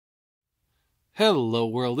Hello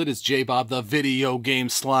world, it is J-Bob the Video Game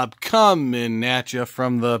Slob coming at you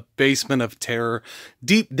from the basement of terror,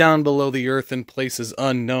 deep down below the earth in places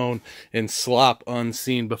unknown and slop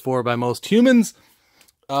unseen before by most humans,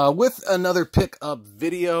 with another pickup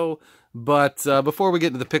video. But before we get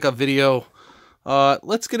into the pickup video,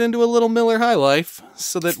 let's get into a little Miller High Life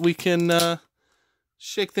so that we can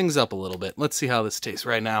shake things up a little bit. Let's see how this tastes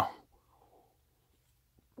right now.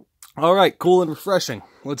 Alright, cool and refreshing.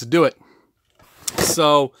 Let's do it.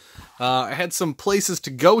 So, I had some places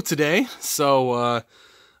to go today, so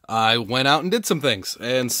I went out and did some things.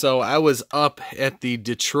 And so I was up at the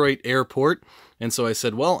Detroit airport, and so I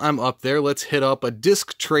said, well, I'm up there, let's hit up a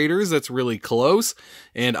Disc Traders that's really close,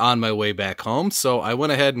 and on my way back home. So I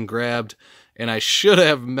went ahead and grabbed, and I should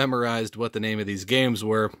have memorized what the name of these games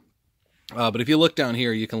were, but if you look down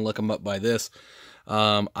here, you can look them up by this.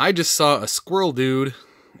 I just saw a squirrel dude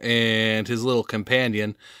and his little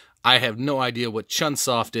companion. I have no idea what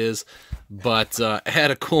Chunsoft is, but it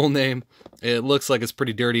had a cool name. It looks like it's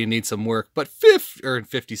pretty dirty and needs some work, but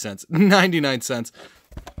 50 cents, 99 cents.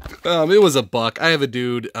 It was a buck. I have a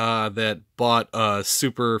dude that bought a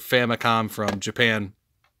Super Famicom from Japan,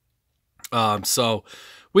 so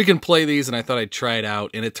we can play these, and I thought I'd try it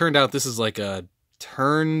out, and it turned out this is like a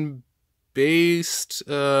turn-based,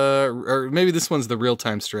 or maybe this one's the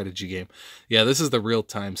real-time strategy game. Yeah, this is the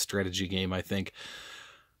real-time strategy game, I think.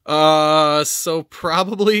 So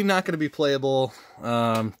probably not going to be playable,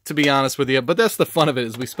 to be honest with you, but that's the fun of it,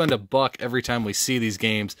 is we spend a buck every time we see these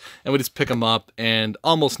games, and we just pick them up, and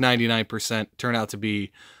almost 99% turn out to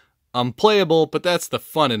be unplayable, but that's the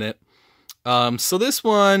fun in it. So this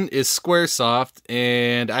one is Squaresoft,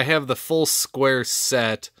 and I have the full Square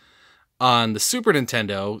set on the Super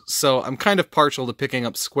Nintendo, so I'm kind of partial to picking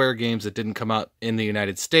up Square games that didn't come out in the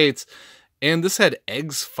United States, and this had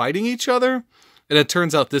eggs fighting each other. And it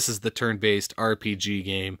turns out this is the turn-based RPG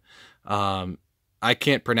game. I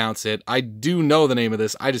can't pronounce it. I do know the name of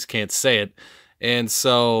this. I just can't say it. And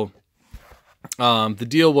so the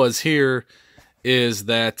deal was here is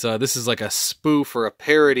that this is like a spoof or a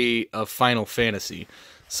parody of Final Fantasy.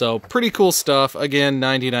 So pretty cool stuff. Again,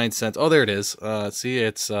 99 cents. Oh, there it is. See,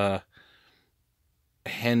 it's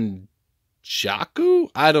Henjaku?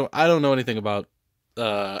 I don't know anything about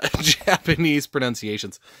Japanese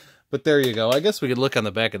pronunciations. But there you go. I guess we could look on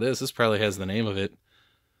the back of this. This probably has the name of it.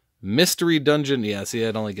 Mystery Dungeon. Yeah, see,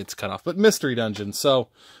 it only gets cut off. But Mystery Dungeon. So,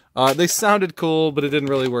 they sounded cool, but it didn't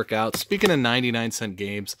really work out. Speaking of 99-cent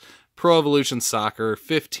games, Pro Evolution Soccer,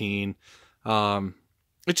 15. It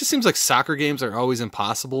just seems like soccer games are always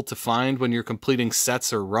impossible to find when you're completing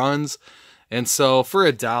sets or runs. And so, for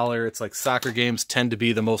 $1, it's like soccer games tend to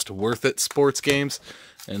be the most worth it sports games.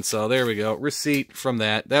 And so, there we go. Receipt from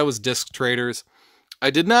that. That was Disc Traders. I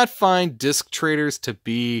did not find Disc Traders to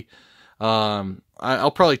be,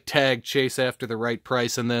 I'll probably tag Chase after the right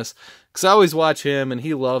price in this, because I always watch him, and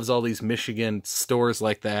he loves all these Michigan stores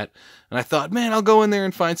like that, and I thought, man, I'll go in there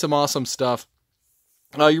and find some awesome stuff.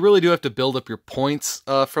 You really do have to build up your points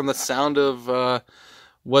from the sound of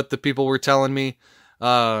what the people were telling me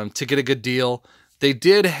to get a good deal. They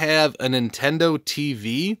did have a Nintendo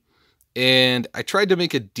TV, and I tried to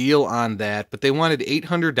make a deal on that, but they wanted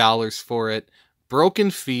 $800 for it. Broken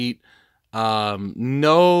feet,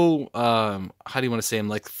 no, how do you want to say them,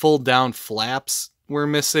 like full down flaps were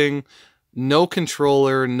missing, no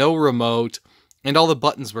controller, no remote, and all the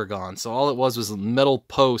buttons were gone. So all it was a metal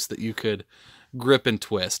post that you could grip and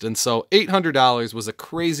twist. And so $800 was a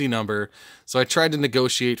crazy number. So I tried to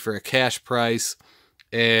negotiate for a cash price,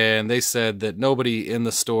 and they said that nobody in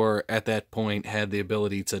the store at that point had the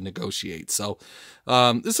ability to negotiate. So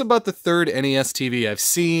this is about the third NES TV I've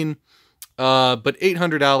seen. But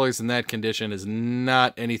 $800 in that condition is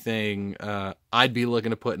not anything I'd be looking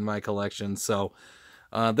to put in my collection, so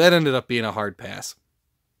that ended up being a hard pass.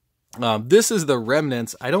 This is the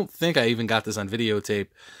remnants, I don't think I even got this on videotape,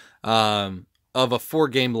 of a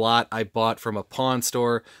 4-game lot I bought from a pawn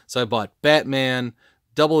store. So I bought Batman,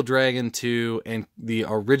 Double Dragon 2, and the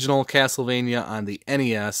original Castlevania on the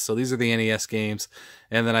NES, so these are the NES games,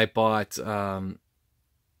 and then I bought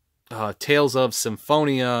Tales of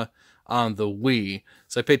Symphonia on the Wii.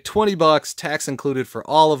 So I paid $20, tax included, for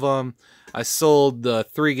all of them. I sold the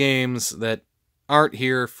 3 games that aren't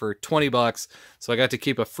here for $20, so I got to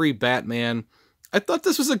keep a free Batman. I thought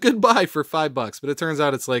this was a good buy for $5, but it turns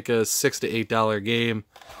out it's like a $6 to $8 game.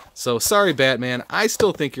 So sorry, Batman. I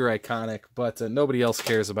still think you're iconic, but nobody else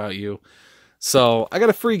cares about you. So I got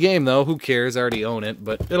a free game, though. Who cares? I already own it,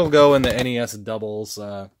 but it'll go in the NES doubles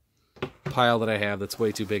pile that I have that's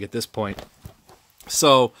way too big at this point.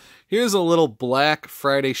 So here's a little Black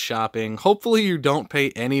Friday shopping. Hopefully you don't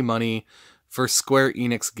pay any money for Square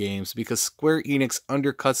Enix games, because Square Enix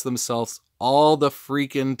undercuts themselves all the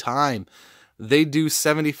freaking time. They do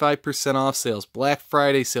 75% off sales, Black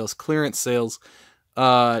Friday sales, clearance sales,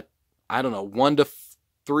 I don't know, 1 to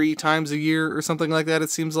 3 times a year or something like that, it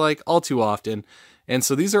seems like, all too often. And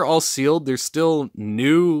so these are all sealed. They're still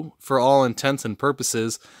new for all intents and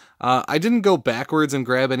purposes. I didn't go backwards and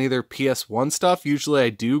grab any of their PS1 stuff. Usually I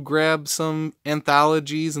do grab some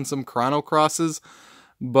anthologies and some Chrono Crosses,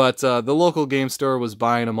 but the local game store was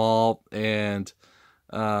buying them all, and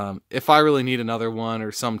if I really need another one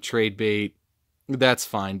or some trade bait, that's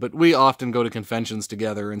fine. But we often go to conventions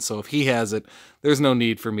together, and so if he has it, there's no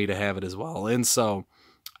need for me to have it as well. And so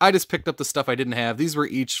I just picked up the stuff I didn't have. These were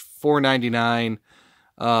each $4.99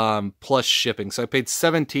 plus shipping. So I paid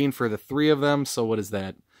 $17 for the 3 of them. So what is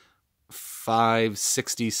that?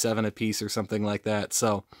 $5.67 a piece or something like that.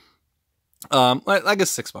 So I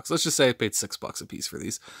guess $6. Let's just say I paid $6 a piece for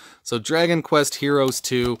these. So Dragon Quest Heroes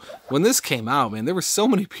 2. When this came out, man, there were so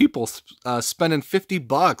many people spending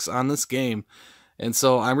 $50 on this game. And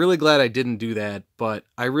so I'm really glad I didn't do that. But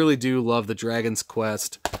I really do love the Dragon's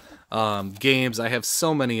Quest games. I have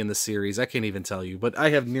so many in the series, I can't even tell you. But I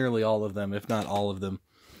have nearly all of them, if not all of them.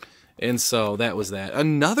 And so that was that.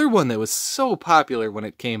 Another one that was so popular when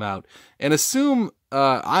it came out, and assume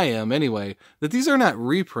I am anyway, that these are not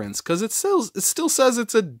reprints, because it still says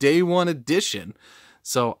it's a day 1 edition.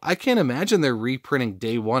 So I can't imagine they're reprinting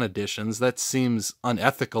day 1 editions. That seems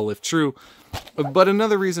unethical if true. But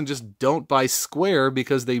another reason, just don't buy Square,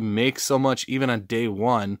 because they make so much even on day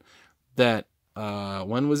 1 that,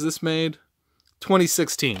 when was this made?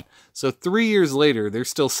 2016. So 3 years later, they're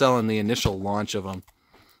still selling the initial launch of them.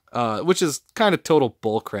 Which is kind of total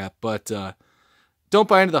bullcrap, but don't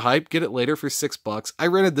buy into the hype. Get it later for $6. I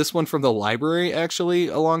rented this one from the library, actually,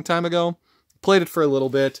 a long time ago. Played it for a little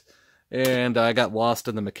bit, and I got lost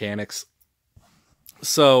in the mechanics.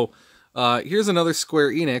 So, here's another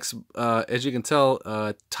Square Enix. As you can tell,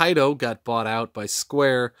 Taito got bought out by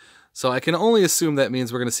Square, so I can only assume that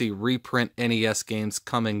means we're going to see reprint NES games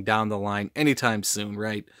coming down the line anytime soon,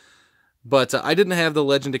 right? But I didn't have the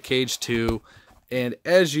Legend of Cage 2, and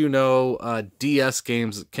as you know, DS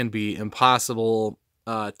games can be impossible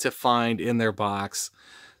to find in their box.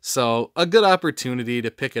 So a good opportunity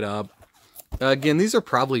to pick it up. Again, these are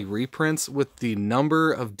probably reprints with the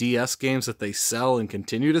number of DS games that they sell and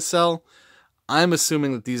continue to sell. I'm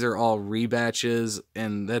assuming that these are all rebatches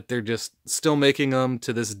and that they're just still making them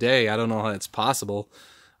to this day. I don't know how that's possible.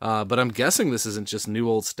 But I'm guessing this isn't just new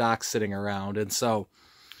old stock sitting around. And so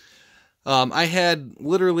I had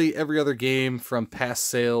literally every other game from past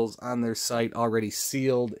sales on their site already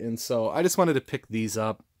sealed, and so I just wanted to pick these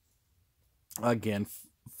up. Again,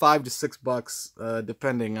 $5 to $6,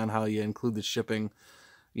 depending on how you include the shipping,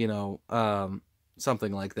 you know,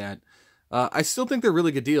 something like that. I still think they're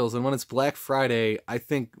really good deals, and when it's Black Friday, I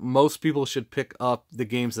think most people should pick up the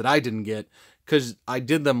games that I didn't get, because I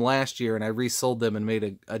did them last year, and I resold them and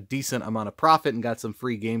made a decent amount of profit and got some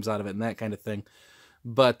free games out of it and that kind of thing.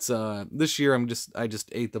 But this year I just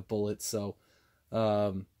ate the bullet. So,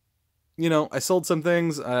 you know, I sold some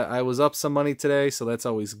things. I was up some money today, so that's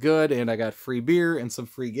always good. And I got free beer and some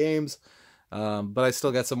free games. But I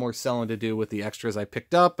still got some more selling to do with the extras I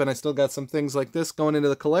picked up. And I still got some things like this going into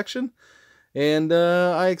the collection. And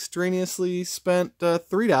I extraneously spent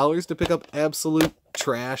 $3 to pick up absolute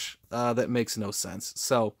trash that makes no sense.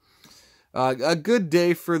 So, a good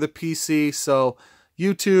day for the PC. So,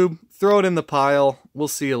 YouTube, throw it in the pile. We'll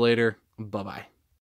see you later. Bye-bye.